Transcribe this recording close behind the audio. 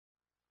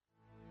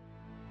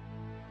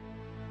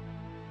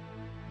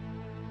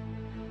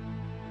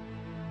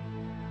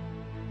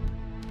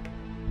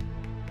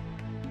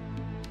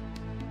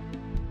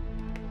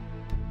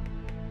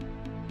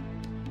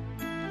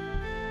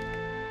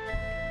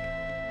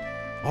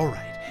All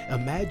right,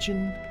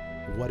 imagine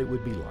what it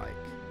would be like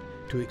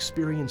to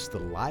experience the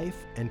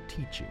life and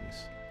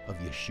teachings of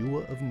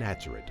Yeshua of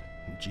Nazareth,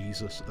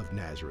 Jesus of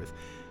Nazareth,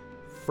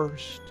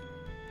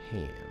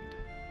 firsthand,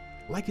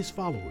 like his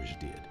followers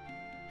did.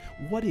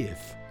 What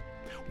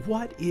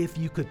if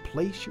you could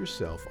place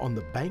yourself on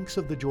the banks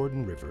of the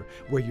Jordan River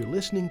where you're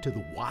listening to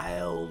the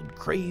wild,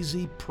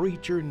 crazy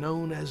preacher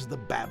known as the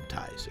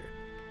Baptizer?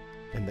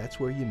 And that's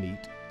where you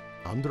meet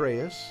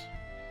Andreas,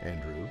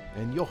 Andrew,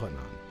 and Yohanan,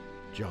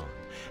 John.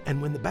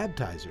 And when the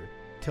Baptizer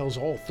tells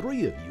all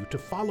three of you to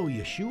follow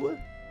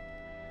Yeshua,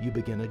 you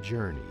begin a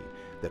journey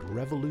that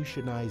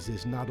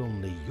revolutionizes not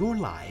only your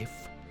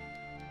life,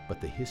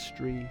 but the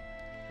history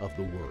of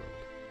the world.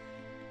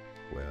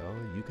 Well,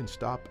 you can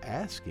stop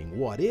asking,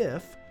 what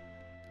if?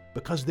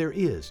 Because there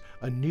is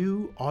a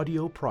new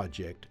audio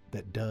project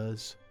that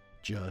does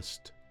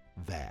just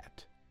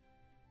that.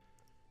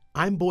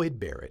 I'm Boyd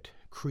Barrett,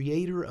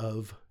 creator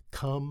of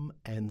Come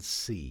and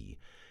See,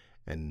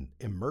 an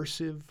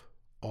immersive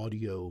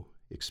audio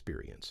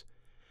experience.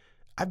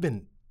 I've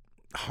been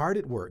hard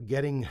at work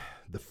getting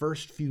the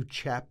first few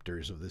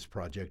chapters of this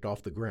project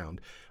off the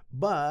ground,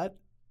 but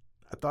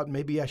I thought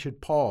maybe I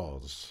should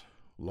pause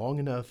long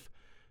enough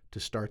to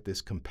start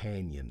this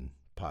companion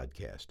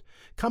podcast.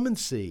 Come and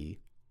See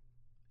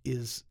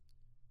is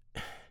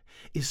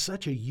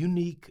such a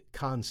unique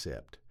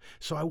concept.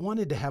 So I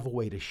wanted to have a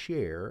way to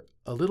share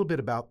a little bit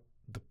about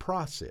the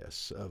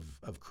process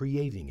of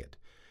creating it,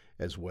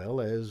 as well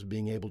as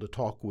being able to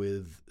talk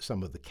with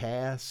some of the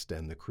cast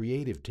and the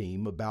creative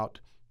team about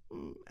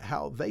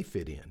how they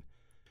fit in.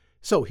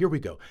 So here we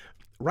go.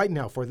 Right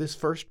now, for this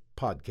first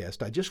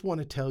podcast, I just want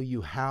to tell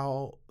you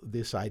how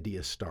this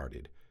idea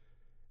started.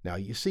 Now,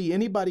 you see,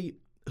 anybody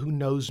who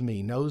knows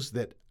me knows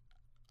that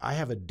I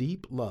have a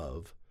deep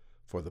love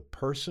for the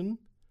person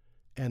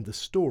and the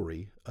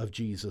story of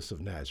Jesus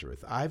of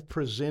Nazareth. I've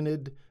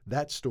presented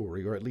that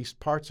story, or at least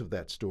parts of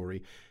that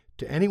story,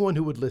 to anyone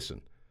who would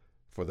listen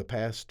for the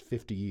past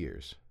 50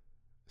 years,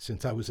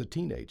 since I was a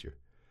teenager.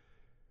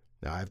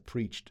 Now, I've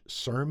preached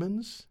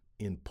sermons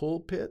in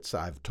pulpits,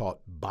 I've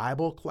taught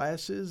Bible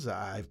classes,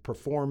 I've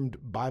performed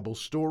Bible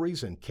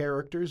stories and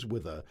characters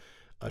with a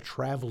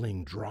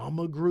traveling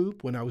drama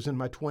group when I was in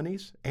my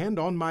 20s, and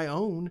on my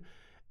own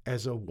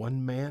as a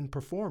one-man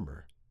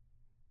performer.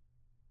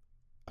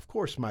 Of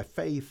course, my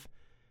faith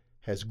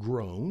has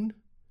grown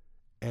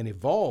and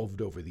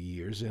evolved over the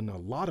years in a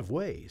lot of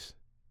ways.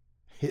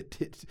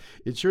 It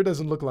sure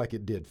doesn't look like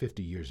it did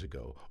 50 years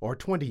ago, or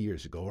 20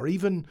 years ago, or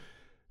even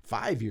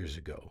 5 years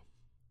ago.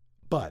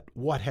 But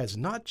what has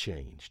not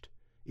changed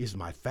is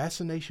my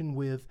fascination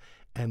with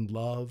and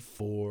love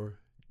for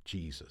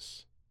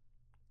Jesus.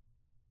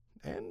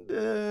 And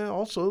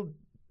also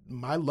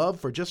my love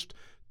for just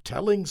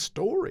telling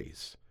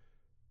stories.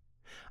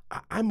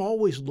 I'm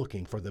always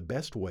looking for the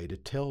best way to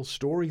tell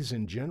stories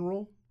in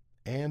general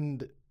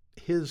and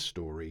his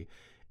story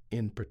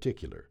in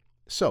particular.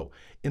 So,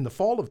 in the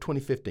fall of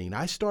 2015,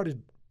 I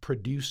started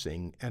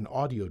producing an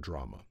audio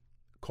drama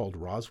called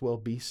Roswell,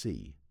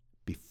 BC,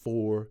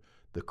 Before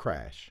the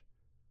Crash.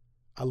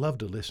 I love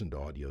to listen to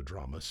audio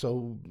drama,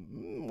 so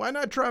why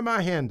not try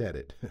my hand at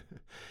it?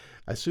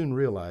 I soon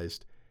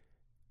realized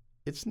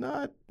it's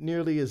not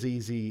nearly as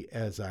easy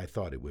as I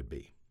thought it would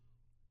be.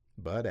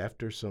 But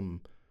after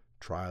some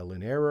trial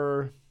and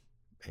error,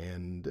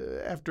 and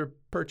after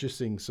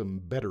purchasing some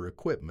better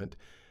equipment,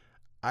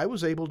 I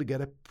was able to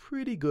get a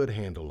pretty good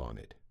handle on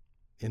it.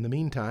 In the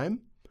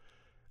meantime,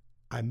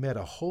 I met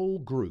a whole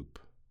group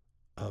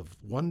of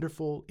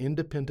wonderful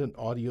independent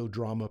audio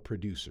drama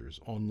producers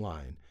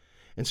online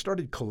and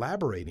started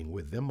collaborating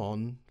with them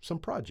on some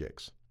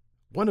projects.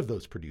 One of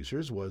those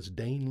producers was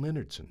Dane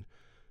Leonardson,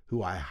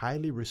 who I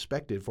highly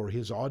respected for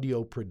his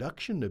audio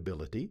production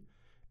ability,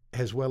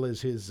 as well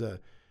as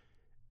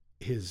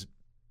his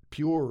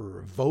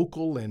pure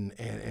vocal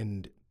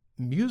and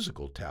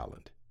musical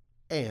talent,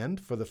 and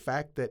for the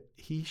fact that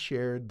he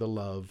shared the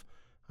love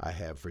I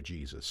have for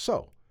Jesus.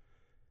 So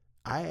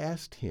I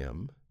asked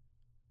him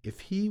if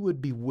he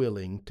would be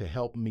willing to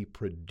help me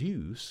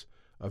produce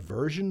a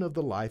version of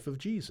the life of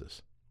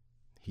Jesus.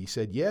 He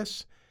said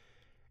yes,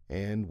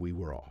 and we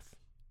were off.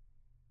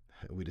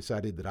 We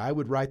decided that I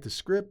would write the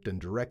script and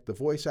direct the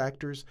voice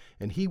actors,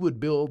 and he would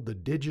build the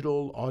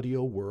digital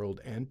audio world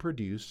and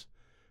produce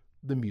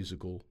the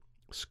musical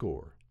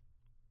score.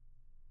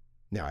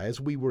 Now,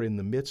 as we were in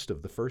the midst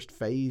of the first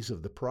phase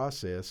of the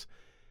process,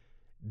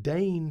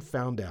 Dane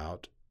found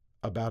out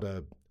about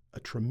a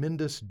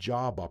tremendous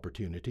job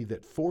opportunity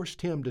that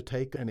forced him to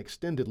take an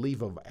extended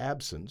leave of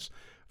absence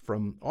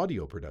from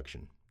audio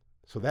production.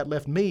 So that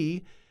left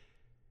me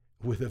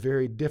with a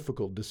very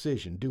difficult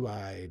decision. Do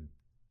I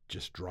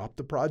just drop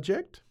the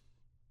project?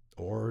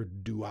 Or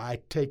do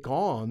I take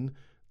on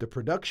the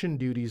production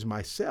duties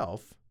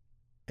myself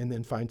and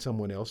then find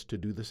someone else to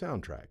do the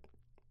soundtrack?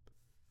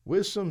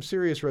 With some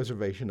serious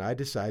reservation, I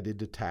decided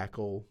to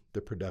tackle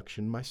the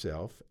production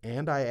myself,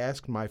 and I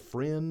asked my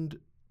friend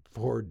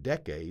for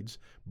decades,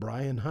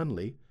 Brian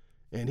Hunley,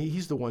 and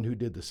he's the one who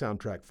did the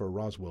soundtrack for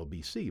Roswell,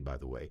 BC, by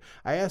the way.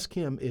 I asked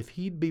him if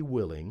he'd be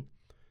willing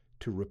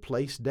to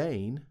replace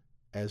Dane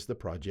as the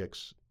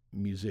project's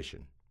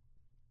musician.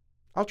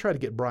 I'll try to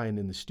get Brian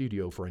in the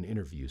studio for an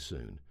interview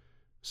soon,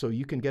 so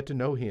you can get to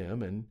know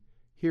him and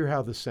hear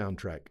how the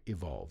soundtrack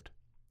evolved.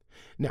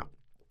 Now,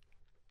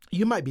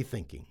 you might be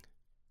thinking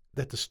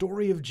that the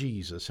story of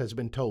Jesus has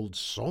been told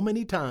so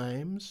many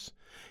times,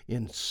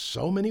 in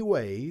so many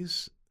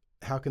ways,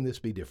 how can this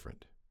be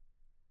different?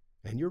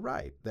 And you're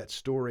right, that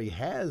story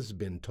has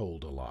been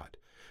told a lot,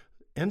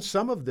 and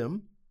some of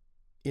them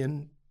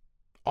in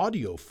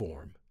audio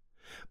form.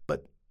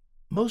 But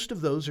most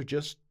of those are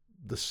just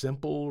the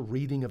simple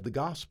reading of the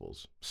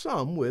Gospels,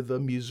 some with a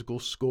musical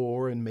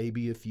score and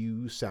maybe a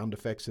few sound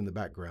effects in the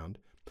background.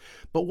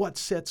 But what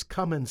sets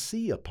Come and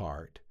See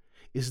apart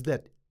is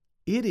that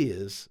it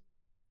is,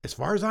 as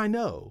far as I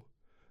know,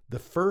 the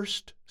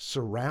first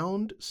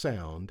surround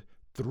sound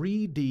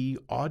 3D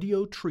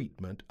audio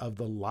treatment of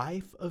the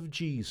life of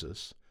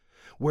Jesus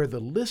where the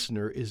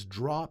listener is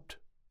dropped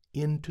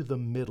into the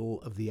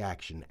middle of the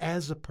action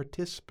as a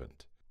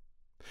participant.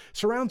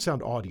 Surround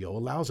sound audio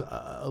allows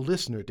a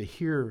listener to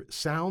hear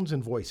sounds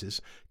and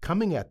voices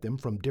coming at them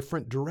from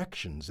different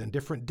directions and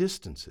different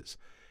distances.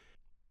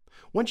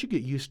 Once you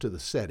get used to the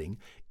setting,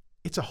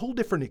 it's a whole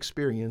different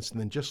experience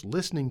than just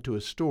listening to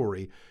a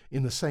story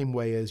in the same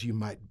way as you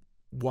might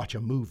watch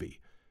a movie.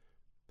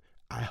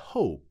 I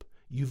hope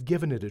you've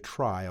given it a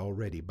try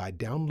already by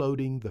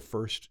downloading the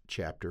first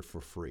chapter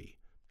for free.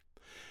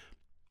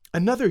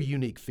 Another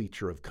unique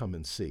feature of Come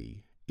and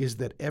See is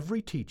that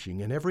every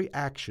teaching and every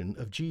action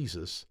of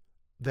Jesus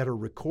that are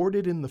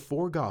recorded in the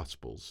four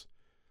Gospels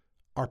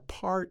are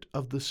part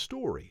of the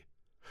story,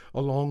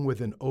 along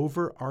with an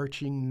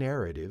overarching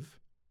narrative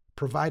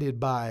provided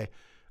by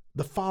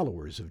the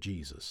followers of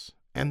Jesus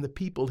and the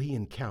people he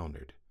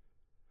encountered.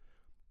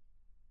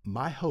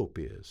 My hope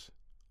is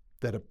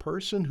that a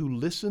person who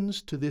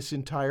listens to this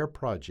entire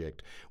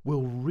project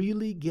will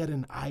really get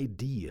an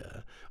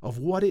idea of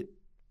what it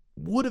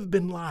would have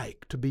been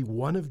like to be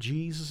one of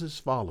Jesus'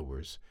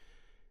 followers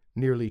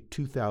nearly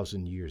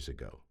 2,000 years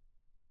ago.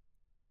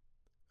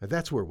 Now,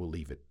 that's where we'll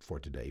leave it for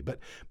today. But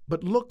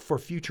look for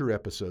future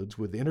episodes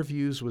with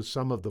interviews with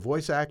some of the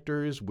voice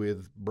actors,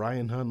 with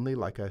Brian Hunley,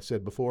 like I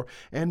said before,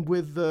 and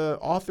with the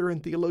author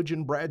and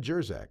theologian Brad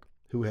Jersak,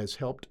 who has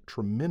helped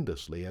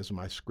tremendously as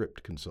my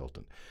script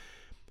consultant.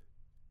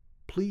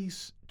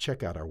 Please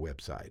check out our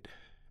website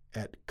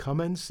at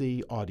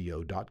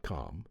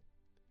comeandseeaudio.com,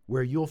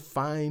 where you'll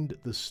find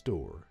the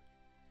store.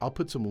 I'll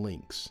put some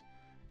links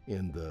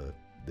in the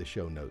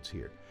show notes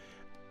here.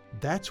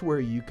 That's where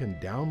you can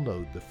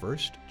download the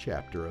first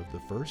chapter of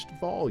the first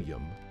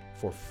volume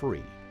for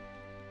free,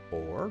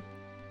 or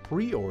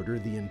pre-order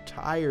the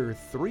entire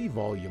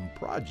 3-volume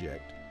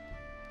project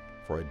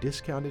for a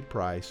discounted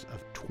price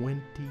of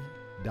 $20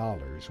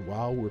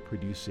 while we're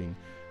producing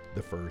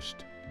the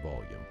first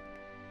volume.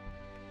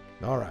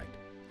 All right,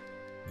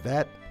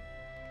 that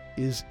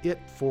is it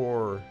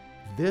for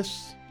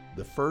this,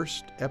 the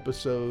first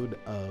episode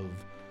of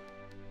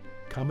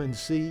Come and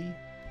See,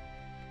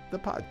 the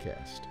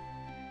podcast.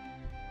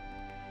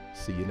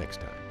 See you next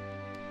time.